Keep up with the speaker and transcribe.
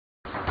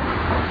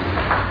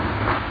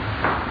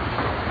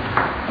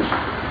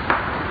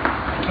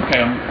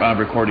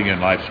recording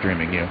and live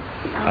streaming you.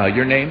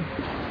 Your name?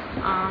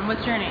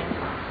 What's your name?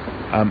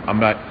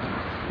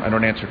 I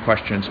don't answer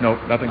questions. No,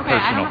 nothing personal.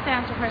 I don't have to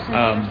answer questions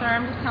either, sir.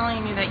 I'm just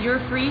telling you that you're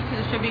free to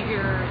distribute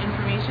your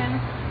information,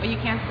 but you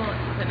can't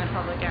solicit in a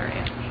public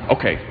area.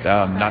 Okay,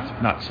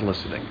 not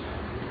soliciting.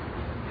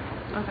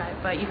 Okay,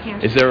 but you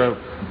can't. Is there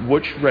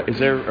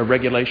a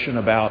regulation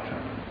about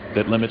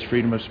that limits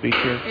freedom of speech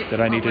here that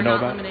I need to know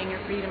about? We're not limiting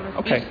your freedom of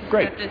speech. Okay,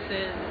 great.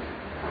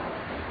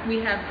 We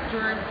have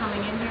jurors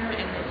coming in here,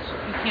 and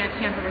you can't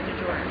tamper with the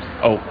jurors.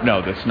 Oh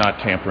no, that's not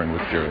tampering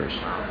with jurors.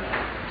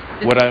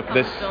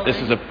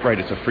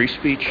 It's a free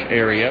speech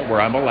area where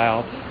I'm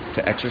allowed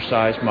to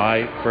exercise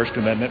my First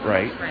Amendment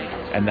right,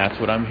 and that's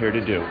what I'm here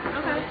to do.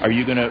 Okay. Are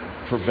you going to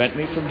prevent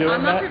me from doing that?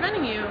 I'm not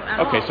preventing you at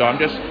all. Okay, so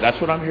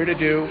that's what I'm here to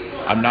do.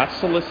 I'm not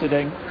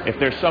soliciting. If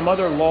there's some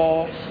other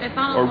law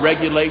or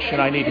regulation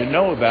I need to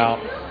know about,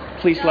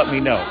 please let me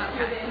know.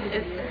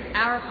 It's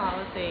our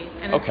policy,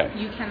 and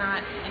you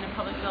cannot in a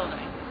public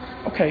building.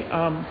 Okay,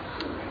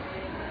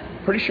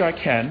 pretty sure I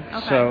can.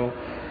 Okay. So,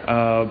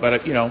 but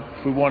if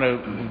we want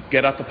to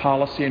get out the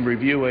policy and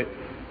review it,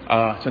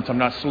 since I'm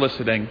not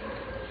soliciting,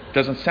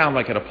 doesn't sound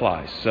like it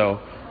applies. So,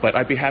 but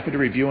I'd be happy to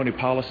review any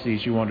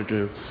policies you wanted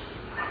to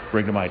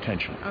bring to my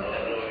attention.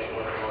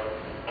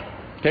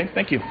 Okay,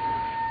 thank you. So.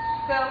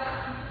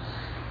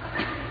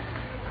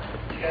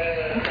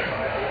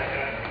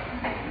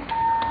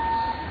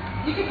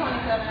 You can call me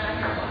 7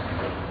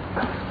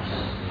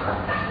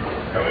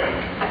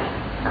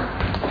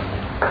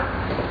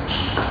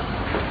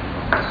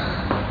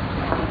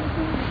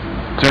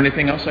 Is there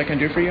anything else I can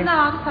do for you? No,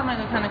 I'll just tell my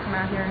lieutenant to come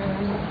out here.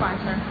 It's fine,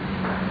 sir.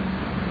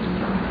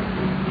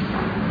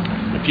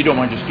 If you don't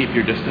mind, just keep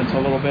your distance a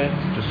little bit,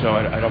 just so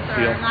I don't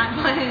feel. I'm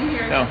not going in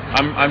here. No,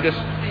 I'm just.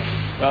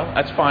 Well,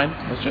 that's fine.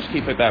 Let's just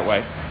keep it that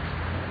way.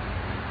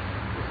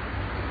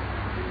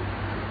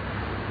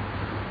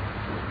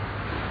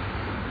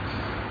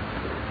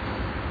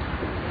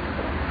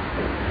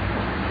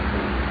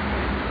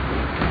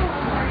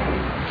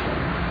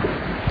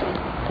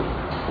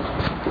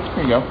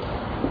 There you go.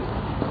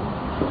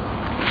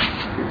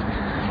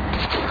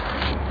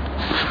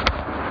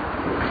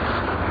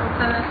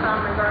 Send us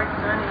regards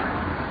to anyone.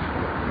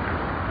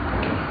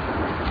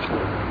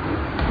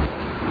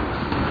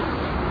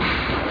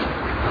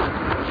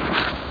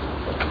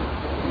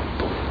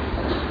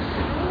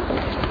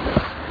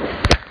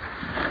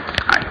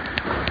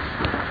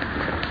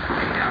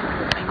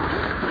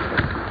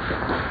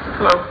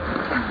 Hello.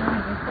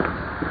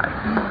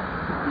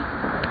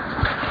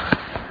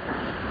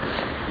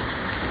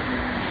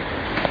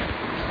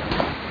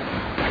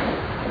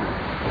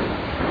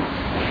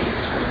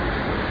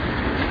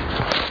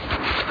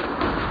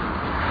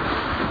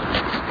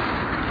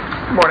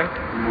 Good morning.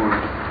 Good morning.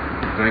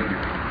 Thank you.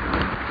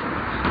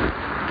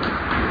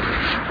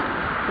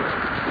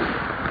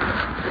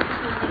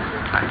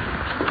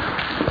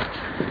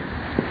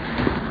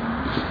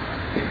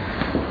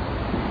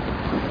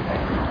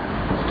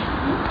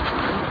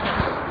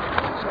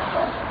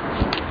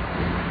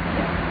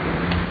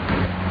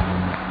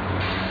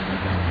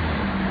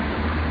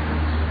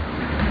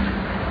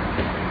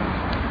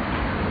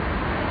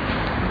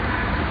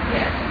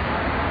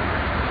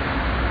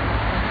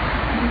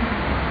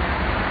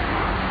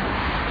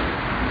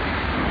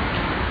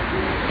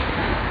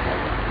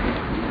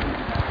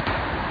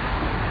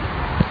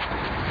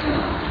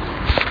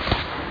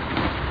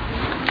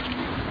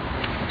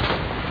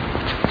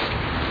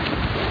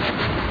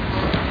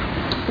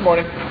 Good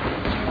morning.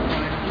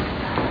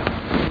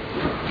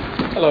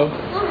 Hello.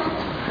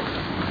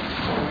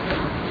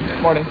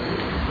 Morning.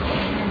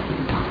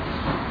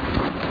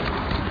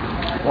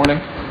 Morning.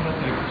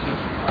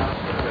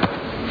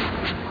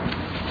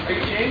 Are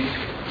you James?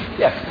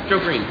 Yes. Joe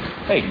Green.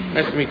 Hey.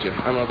 Nice to meet you.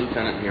 I'm a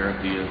lieutenant here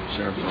at the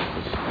sheriff's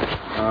office.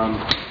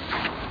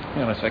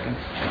 Hang on a second.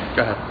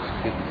 Go ahead.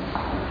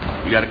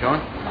 You got it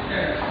going?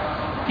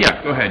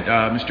 Yeah, go ahead.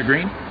 Mr.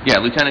 Green? Yeah,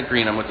 Lieutenant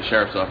Green. I'm with the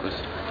sheriff's office.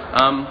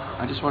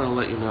 I just want to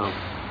let you know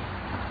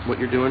what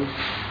you're doing.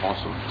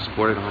 Awesome.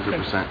 Support it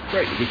 100%.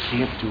 Great. We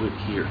can't do it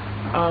here.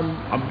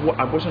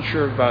 I wasn't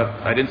sure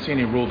about. I didn't see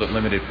any rule that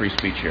limited free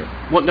speech here.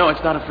 Well, no,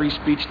 it's not a free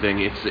speech thing.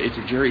 It's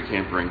a jury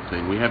tampering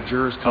thing. We have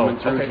jurors coming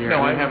through here.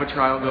 No, and we have a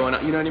trial going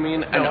on. You know what I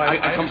mean? No, and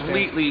I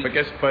completely.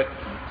 But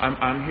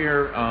I'm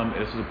here.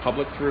 This is a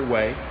public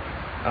throughway.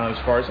 As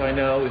far as I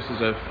know, this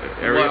is a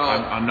area. Well,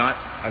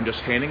 I'm just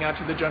handing out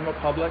to the general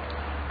public.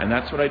 And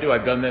that's what I do.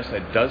 I've done this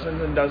at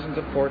dozens and dozens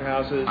of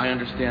courthouses. I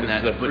understand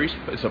that.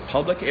 It's a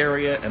public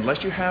area.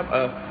 Unless you have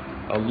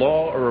a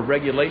law or a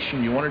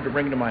regulation you wanted to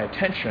bring to my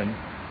attention,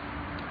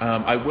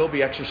 I will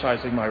be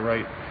exercising my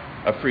right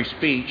of free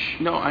speech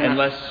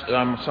unless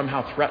I'm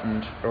somehow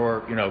threatened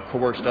or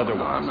coerced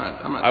otherwise. No,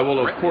 I'm not I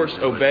will of course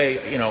obey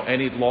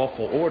any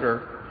lawful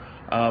order,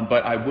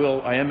 but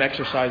I am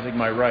exercising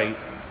my right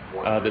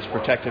that's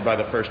protected by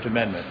the First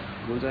Amendment.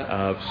 What was that?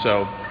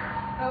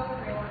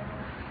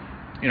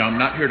 I'm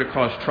not here to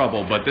cause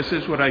trouble, but this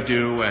is what I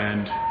do,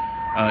 and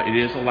it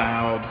is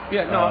allowed.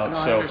 Yeah,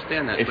 I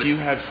understand that. If you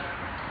have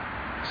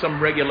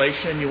some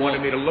regulation you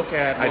wanted me to look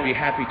at, I'd be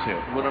happy to.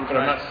 But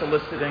I'm not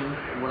soliciting.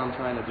 What I'm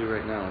trying to do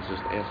right now is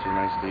just ask you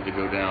nicely to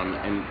go down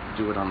and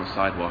do it on the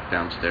sidewalk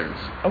downstairs.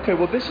 Okay,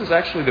 well, this is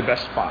actually the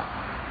best spot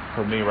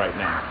for me right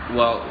now.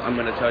 Well, I'm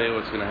going to tell you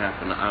what's going to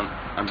happen.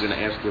 I'm going to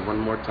ask you one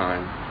more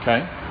time.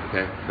 Okay.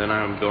 Okay. Then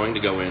I'm going to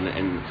go in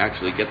and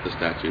actually get the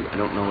statute. I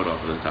don't know it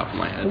off of the top of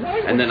my head. Well,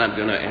 and then I'm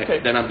going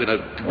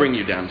to bring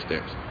you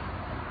downstairs.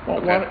 Well,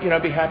 okay.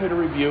 I'd be happy to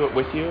review it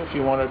with you if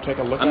you want to take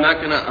a look at it.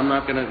 I'm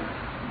not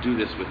gonna do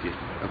this with you.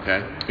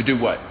 Okay. Do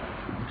what?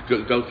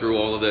 Go through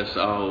all of this.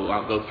 Oh,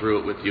 I'll go through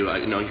it with you.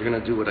 You're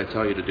gonna do what I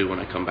tell you to do when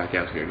I come back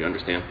out here. You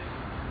understand?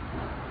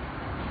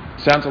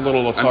 Sounds a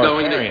little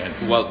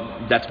authoritarian.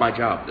 Well, that's my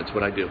job. That's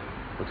what I do.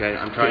 Okay.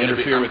 I'm trying to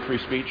interfere with free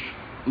speech.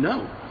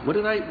 No. How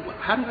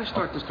did I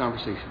start this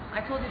conversation?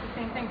 I told you the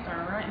same thing,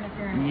 sir. We're not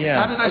interfering.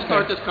 Yeah. How did I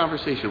start this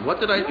conversation?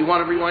 You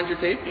want to rewind your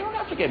tape? You don't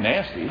have to get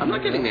nasty. I'm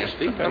not getting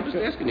nasty. Okay, I'm just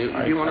asking you.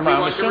 Right. You want to I'm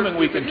rewind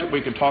assuming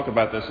we can talk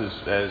about this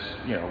as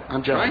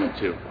I'm trying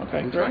to. Okay.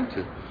 I'm trying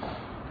to.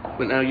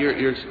 But now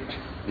you're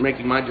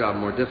making my job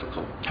more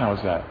difficult. How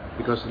is that?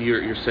 Because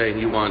you're saying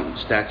you want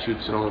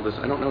statutes and all of this.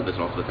 I don't know this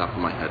off the top of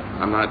my head.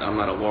 I'm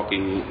not a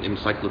walking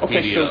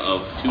encyclopedia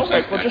of two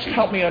statutes. Well, just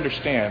help me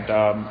understand.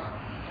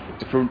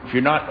 If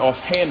you're not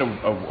offhand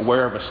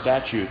aware of a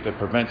statute that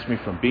prevents me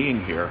from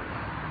being here,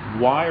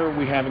 why are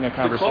we having a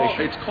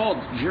conversation? It's called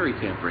jury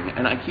tampering,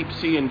 and I keep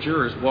seeing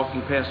jurors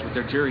walking past with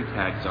their jury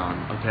tags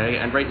on, okay?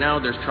 And right now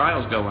there's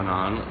trials going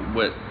on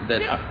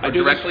that are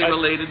directly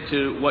related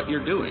to what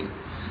you're doing.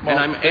 Well, and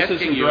I'm this asking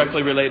isn't you,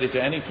 directly related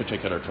to any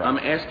particular trial. I'm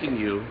asking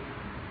you,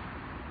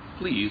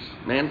 please,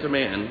 man to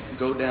man,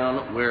 go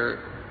down where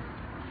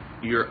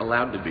you're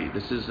allowed to be.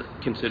 This is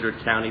considered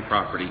county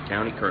property,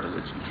 county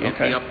curtilage. You can't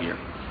be up here.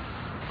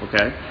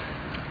 Okay.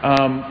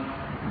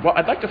 Well,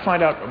 I'd like to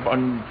find out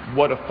on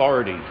what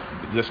authority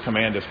this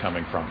command is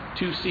coming from.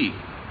 2C.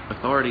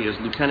 Authority is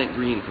Lieutenant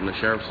Green from the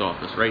Sheriff's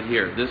Office, right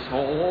here. This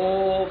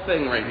whole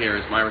thing right here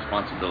is my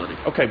responsibility.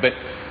 Okay, but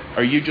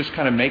are you just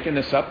kind of making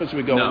this up as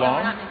we go along? No,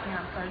 we're not making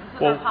up, sir. This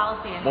is our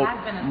policy. It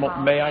has been a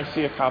policy. May I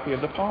see a copy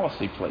of the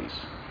policy, please?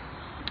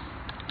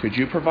 Could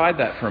you provide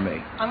that for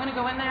me? I'm going to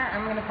go in there.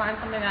 I'm going to find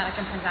something that I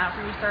can print out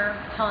for you, sir,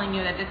 telling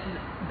you that this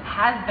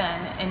has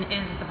been and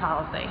is the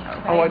policy.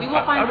 Okay? Oh,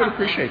 I would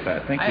appreciate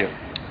that. Thank you.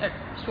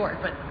 Sure,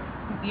 but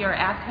we are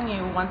asking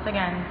you once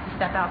again to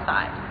step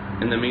outside.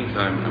 In the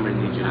meantime, I'm going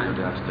to need you to go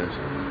downstairs,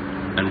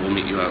 and we'll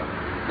meet you out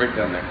right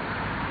down there.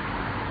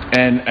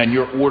 And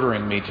you're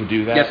ordering me to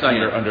do that? Yes, I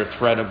am. Under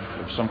threat of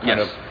some kind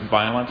of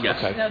violence? Yes.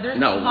 Okay. No, there's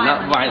no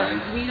violence, not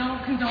violence. We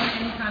don't condone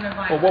any kind of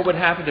violence. Well, what would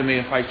happen to me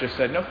if I just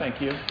said, no,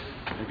 thank you?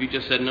 If you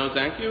just said no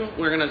thank you,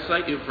 we're going to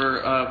cite you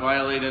for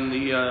violating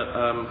the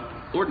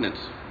ordinance.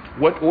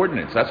 What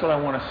ordinance? That's what I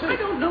want to see. I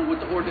don't know what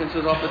the ordinance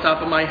is off the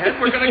top of my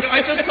head. We're going to. I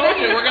just told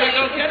you we're going to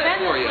go get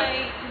it for you.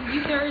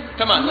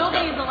 Come on,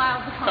 nobody is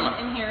allowed to come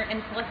in here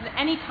and solicit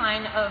any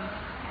kind of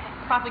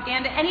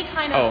propaganda, any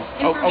kind of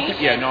information.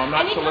 Okay. Yeah, no, I'm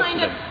not soliciting.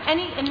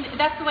 And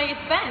that's the way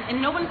it's been,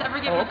 and no one's ever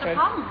given us a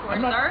problem for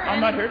it, sir. I'm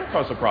not here to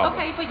cause a problem.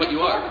 Okay, but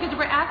you are, because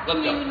we're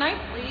asking you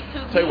nicely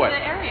to leave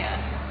the area.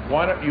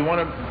 Why don't you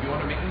want to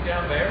meet me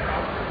down there?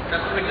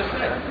 That's what we just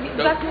said.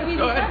 That's what we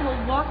just said.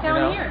 We'll walk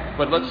down here.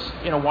 But let's,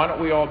 why don't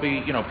we all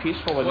be,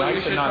 peaceful and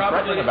nice and not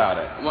threatening about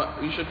it? Well,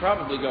 you should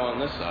probably go on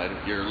this side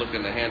if you're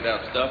looking to hand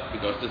out stuff,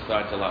 because this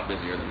side's a lot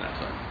busier than that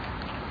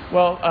side.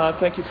 Well,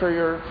 thank you for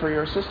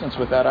your assistance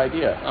with that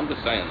idea. I'm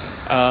just saying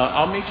that.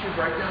 I'll meet you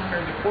right down here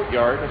in the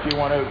courtyard if you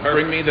want to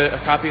bring me a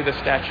copy of the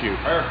statute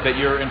that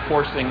you're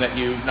enforcing that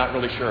you're not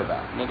really sure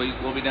about.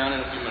 We'll be down in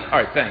a few minutes.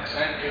 All right, thanks.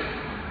 Thank you.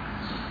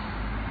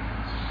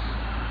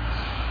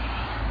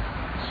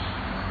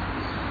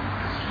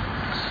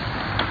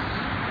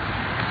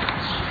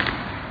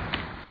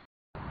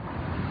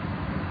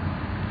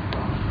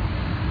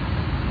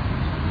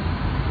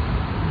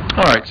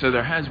 All right, so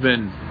there has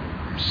been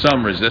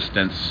some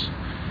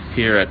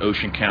here at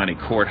Ocean County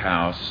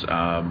Courthouse.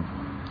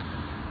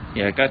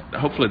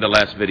 Hopefully the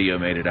last video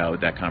made it out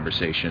with that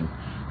conversation.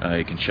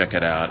 You can check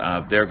it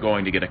out. They're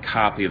going to get a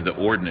copy of the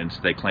ordinance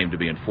they claim to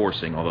be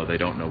enforcing, although they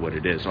don't know what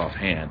it is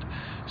offhand.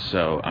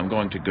 So I'm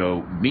going to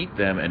go meet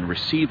them and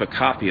receive a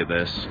copy of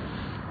this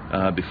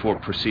before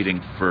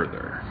proceeding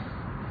further.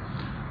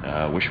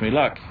 Wish me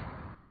luck.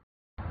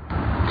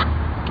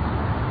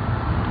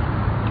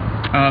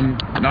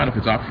 Not if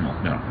it's optional,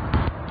 no.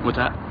 What's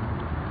that?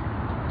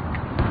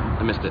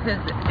 I missed it. His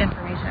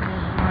information.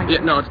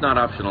 Yeah, no, it's not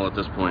optional at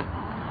this point.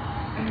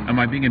 Am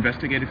I being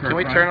investigated for a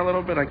crime? Can we turn a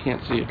little bit? I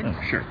can't see it. Oh,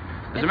 sure.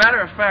 As a matter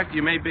of fact,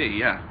 you may be,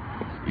 yeah.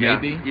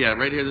 Maybe? Yeah,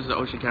 right here, this is the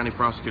Ocean County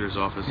Prosecutor's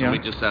Office, and we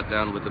just sat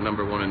down with the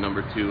number 1 and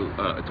number 2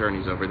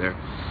 attorneys over there.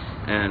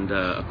 And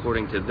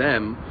according to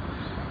them,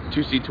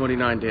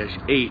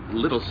 2C29-8,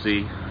 little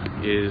c,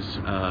 is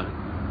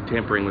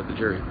tampering with the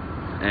jury.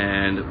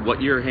 And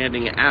what you're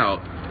handing out,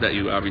 that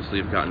you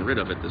obviously have gotten rid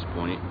of at this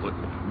point,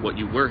 what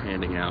you were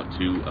handing out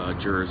to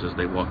jurors as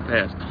they walk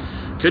past,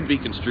 could be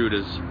construed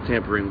as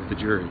tampering with the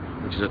jury,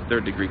 which is a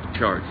third-degree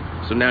charge.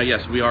 So now,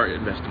 yes, we are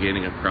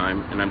investigating a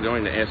crime, and I'm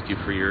going to ask you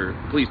for your,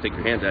 please take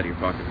your hands out of your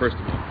pocket, first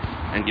of all,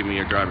 and give me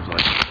your driver's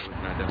license so we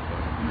can identify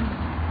it.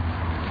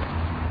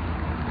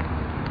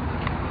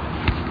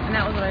 And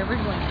that was what I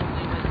originally told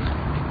you,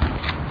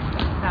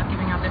 was about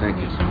giving out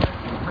information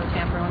for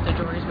tampering with the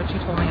juries, but you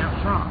told me I was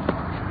wrong.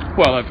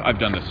 Well, I've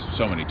done this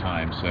so many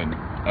times, and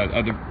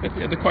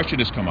the question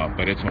has come up,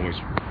 but it's always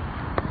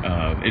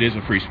it is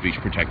a free speech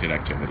protected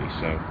activity.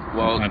 So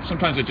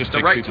sometimes it just the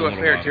takes right people to a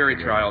fair jury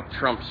trial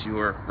trumps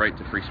your right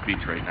to free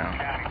speech right now.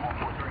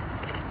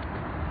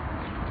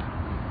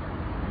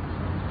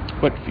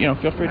 But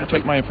feel free to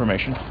take my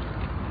information.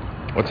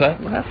 What's that?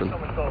 What happened?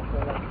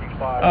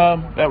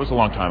 That was a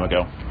long time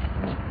ago.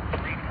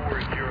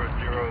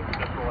 3400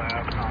 Central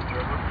Ave, Tom's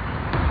River,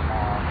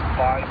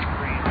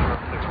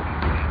 5306.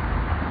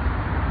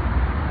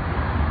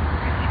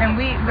 And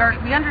we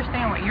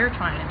understand what you're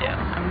trying to do.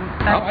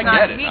 I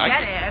get it. We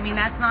get it. I mean,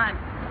 that's not.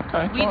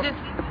 Okay.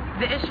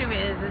 The issue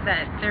is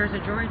that there's a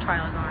jury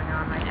trial going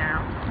on right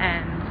now,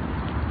 and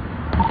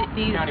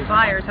these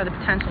flyers have the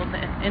potential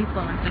to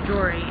influence the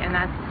jury, and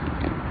that's.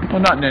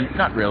 Well,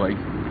 not really.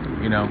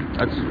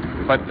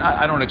 But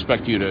I don't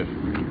expect you to,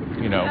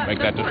 make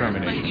that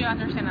determination. But you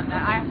understand that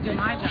I have to do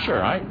my job.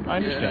 Sure, I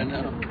understand.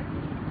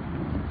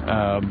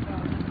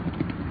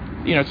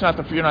 Yeah,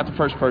 you're not the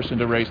first person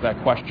to raise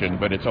that question,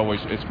 but it's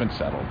been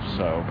settled.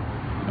 So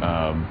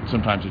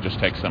sometimes it just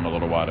takes them a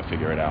little while to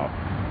figure it out.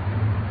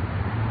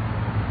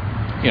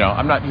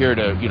 I'm not here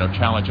to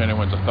challenge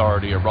anyone's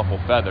authority or ruffle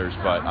feathers,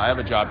 but I have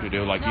a job to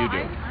do like you do.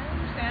 I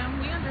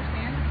understand. We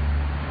understand.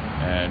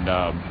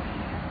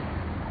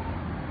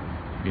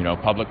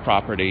 And public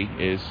property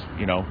is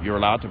you're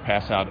allowed to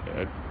pass out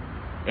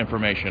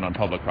information on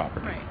public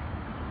property. Right.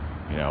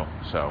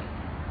 So.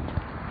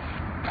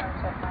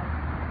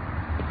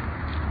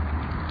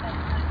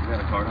 You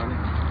got a card on you?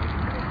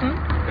 Hmm?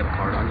 You got a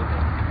card on you?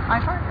 I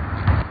heard it.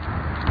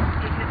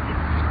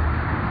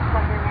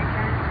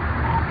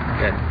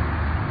 Good.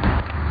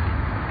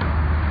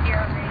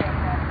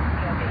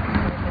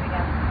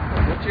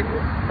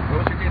 What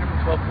was your date of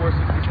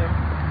 12/4/67?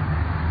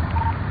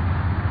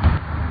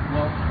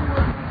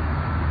 12/4.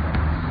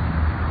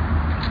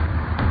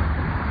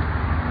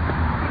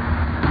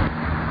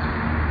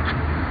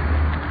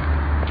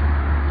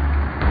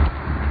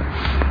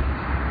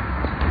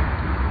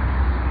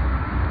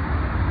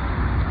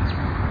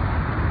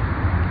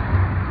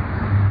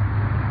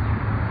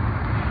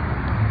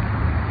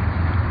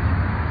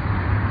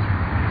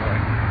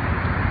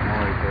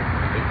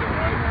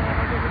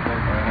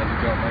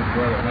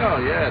 Oh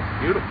yeah, it's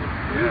beautiful.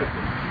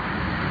 Beautiful.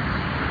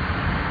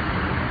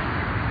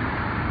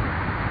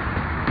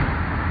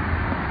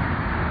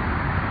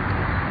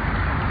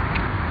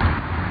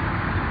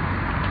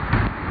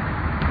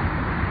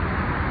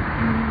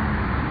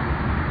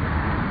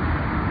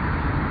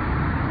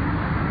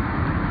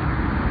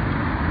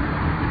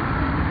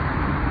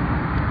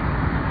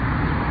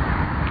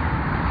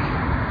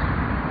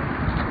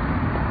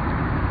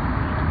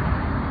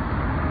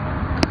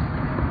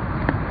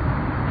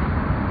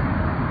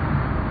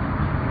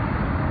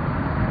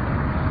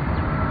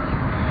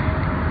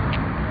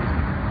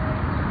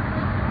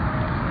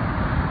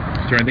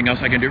 Is there anything else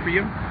I can do for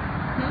you?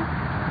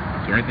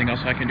 Hmm? Is there anything else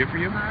I can do for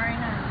you? Not right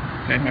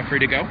now. Okay, am I free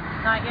to go?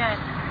 Not yet.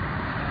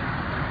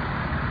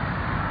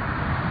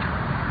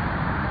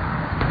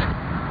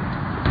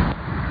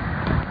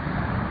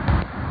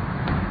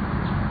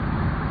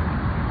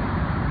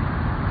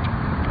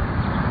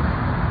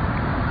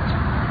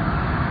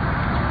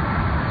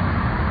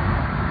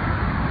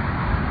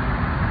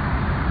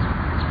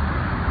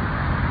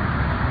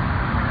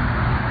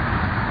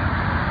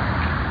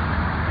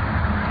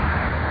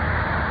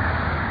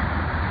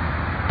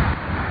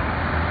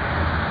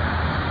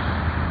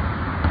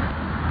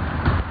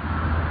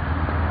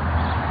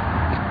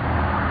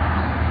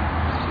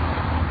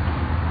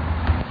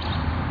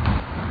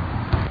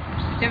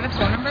 Do you have a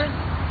phone number?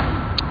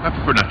 I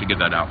prefer not to give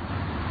that out.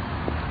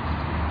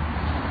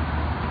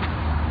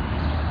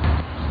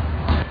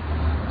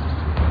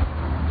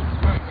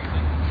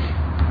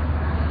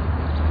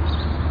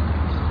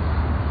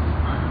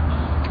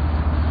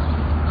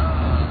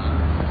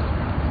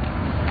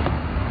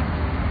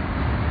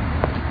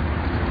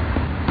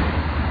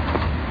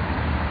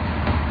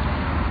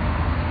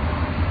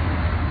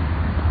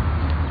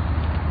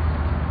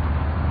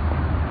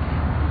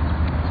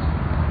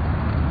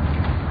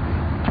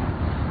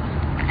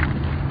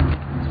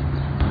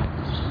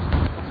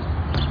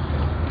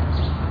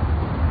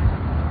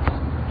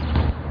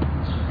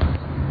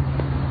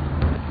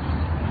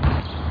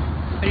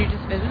 Are you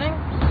just visiting?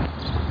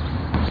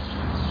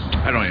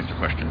 I don't answer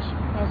questions.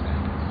 Okay.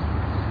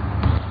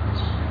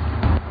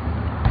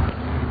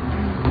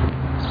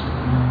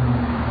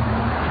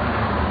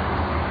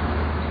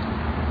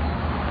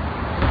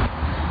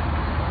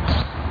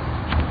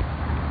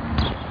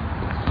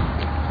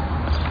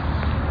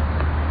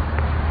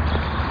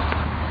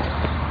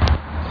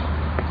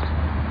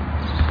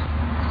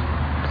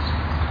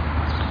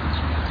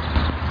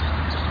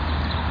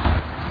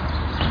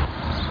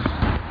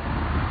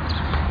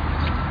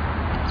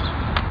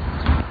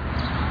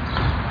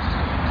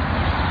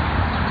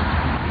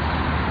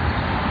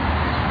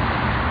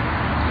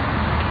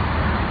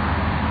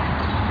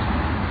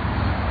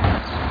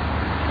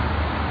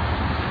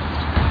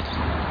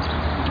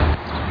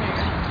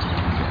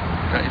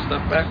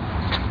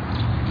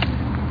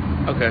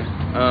 Okay.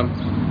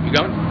 You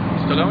going?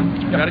 Still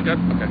going? You got it good?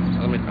 Okay.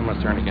 I'm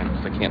gonna turn again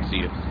because I can't see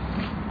you.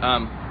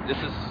 This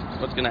is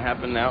what's gonna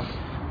happen now.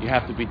 You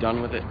have to be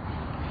done with it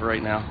for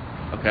right now.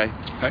 Okay.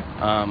 Okay.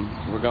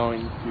 We're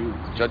going to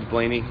Judge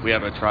Blaney. We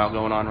have a trial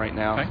going on right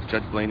now. Okay.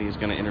 Judge Blaney is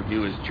going to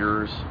interview his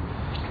jurors,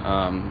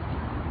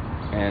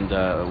 and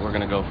we're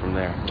going to go from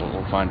there.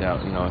 We'll find out,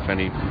 if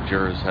any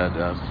jurors had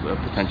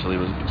potentially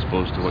was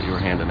exposed to what you were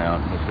handing out,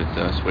 and if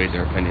it swayed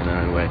their opinion in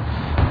any way,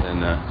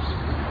 then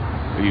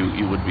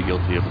you would be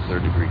guilty of a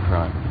third-degree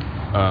crime.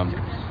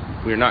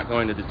 We're not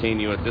going to detain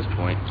you at this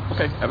point.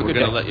 Okay. Have a good day.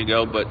 We're going to let you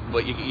go, but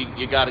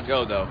you got to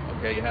go though.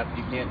 Okay, you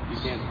can't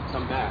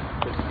come back.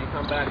 Because if you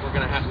come back,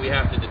 we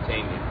have to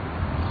detain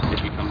you.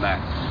 If you come back,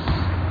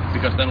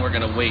 because then we're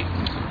going to wait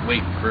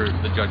for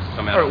the judge to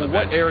come out. All right,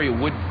 what area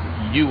would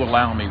you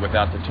allow me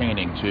without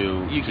detaining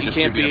to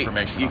distribute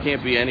information? You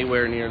can't be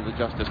anywhere near the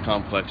Justice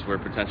Complex where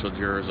potential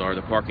jurors are.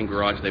 The parking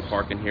garage, they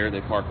park in here,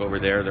 they park over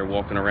there. They're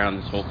walking around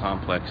this whole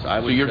complex.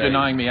 So you're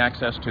denying me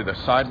access to the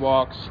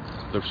sidewalks,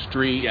 the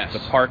street, yes, the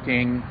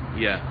parking,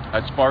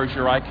 as far as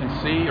your eye can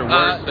see, or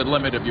where's the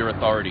limit of your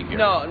authority here?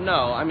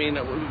 No. I mean,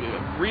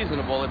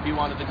 reasonable if you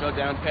wanted to go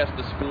down past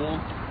the school,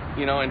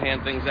 and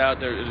hand things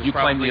out. You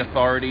claim the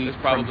authority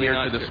from here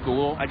to the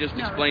school? I just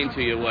explained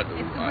to you what.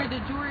 It's where the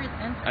jurors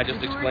enter. I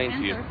just explained to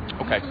you.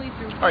 Okay.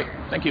 All right.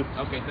 Thank you.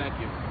 Okay. Thank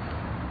you.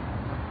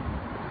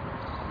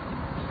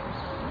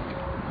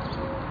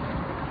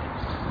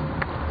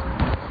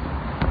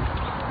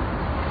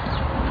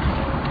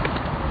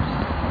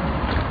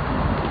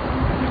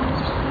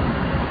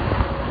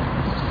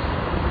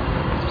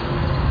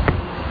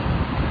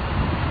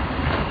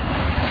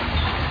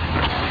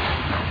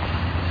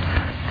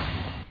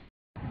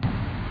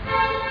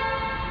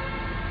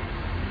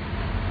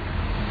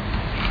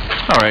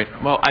 All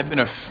right. Well, I've been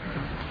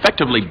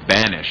effectively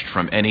banished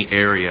from any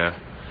area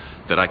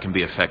that I can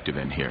be effective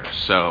in here.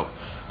 So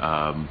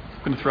I'm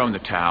going to throw in the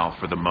towel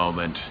for the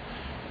moment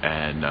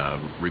and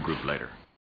regroup later.